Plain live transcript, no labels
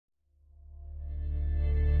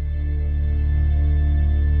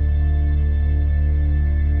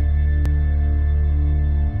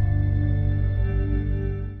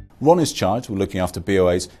Ron is charged with looking after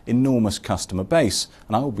BOA's enormous customer base,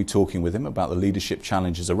 and I will be talking with him about the leadership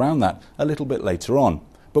challenges around that a little bit later on.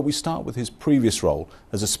 But we start with his previous role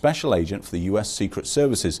as a special agent for the US Secret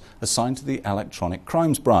Services assigned to the Electronic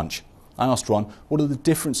Crimes Branch. I asked Ron what are the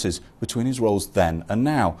differences between his roles then and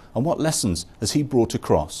now, and what lessons has he brought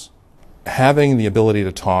across. Having the ability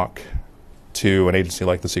to talk to an agency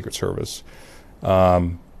like the Secret Service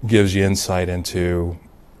gives you insight into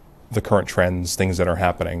the current trends, things that are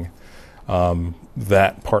happening.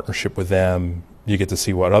 That partnership with them, you get to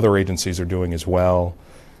see what other agencies are doing as well.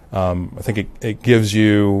 I think it gives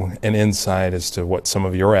you an insight as to what some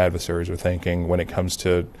of your adversaries are thinking when it comes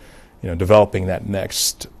to, developing that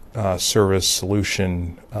next service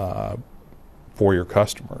solution for your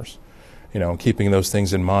customers. Keeping those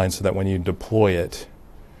things in mind so that when you deploy it,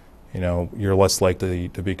 you're less likely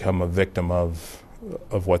to become a victim of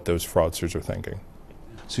what those fraudsters are thinking.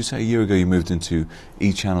 So you say a year ago you moved into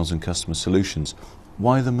e-channels and customer solutions.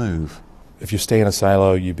 Why the move? If you stay in a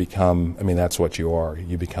silo, you become, that's what you are.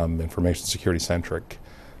 You become information security centric.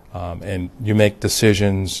 And you make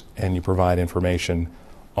decisions and you provide information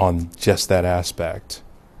on just that aspect,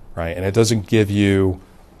 right? And it doesn't give you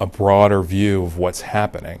a broader view of what's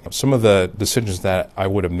happening. Some of the decisions that I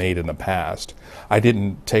would have made in the past, I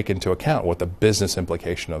didn't take into account what the business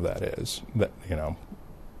implication of that is.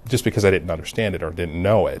 Just because I didn't understand it or didn't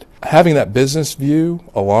know it. Having that business view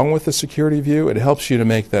along with the security view, it helps you to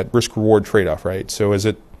make that risk-reward trade-off, right? So is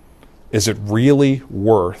it really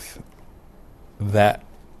worth that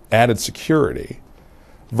added security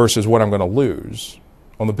versus what I'm going to lose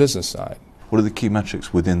on the business side? What are the key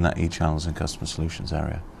metrics within that e-channels and customer solutions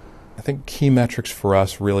area? I think key metrics for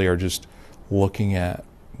us really are just looking at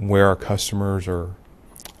where our customers are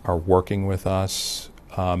working with us,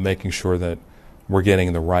 making sure that we're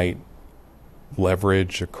getting the right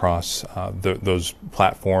leverage across those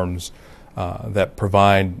platforms that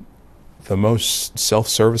provide the most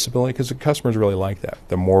self-service ability, because the customers really like that.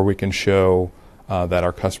 The more we can show that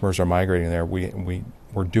our customers are migrating there,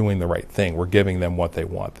 we're doing the right thing. We're giving them what they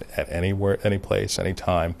want at anywhere, any place, any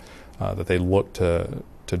time that they look to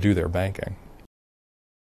do their banking.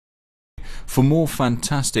 For more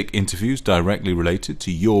fantastic interviews directly related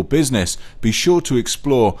to your business, be sure to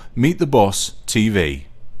explore Meet the Boss TV.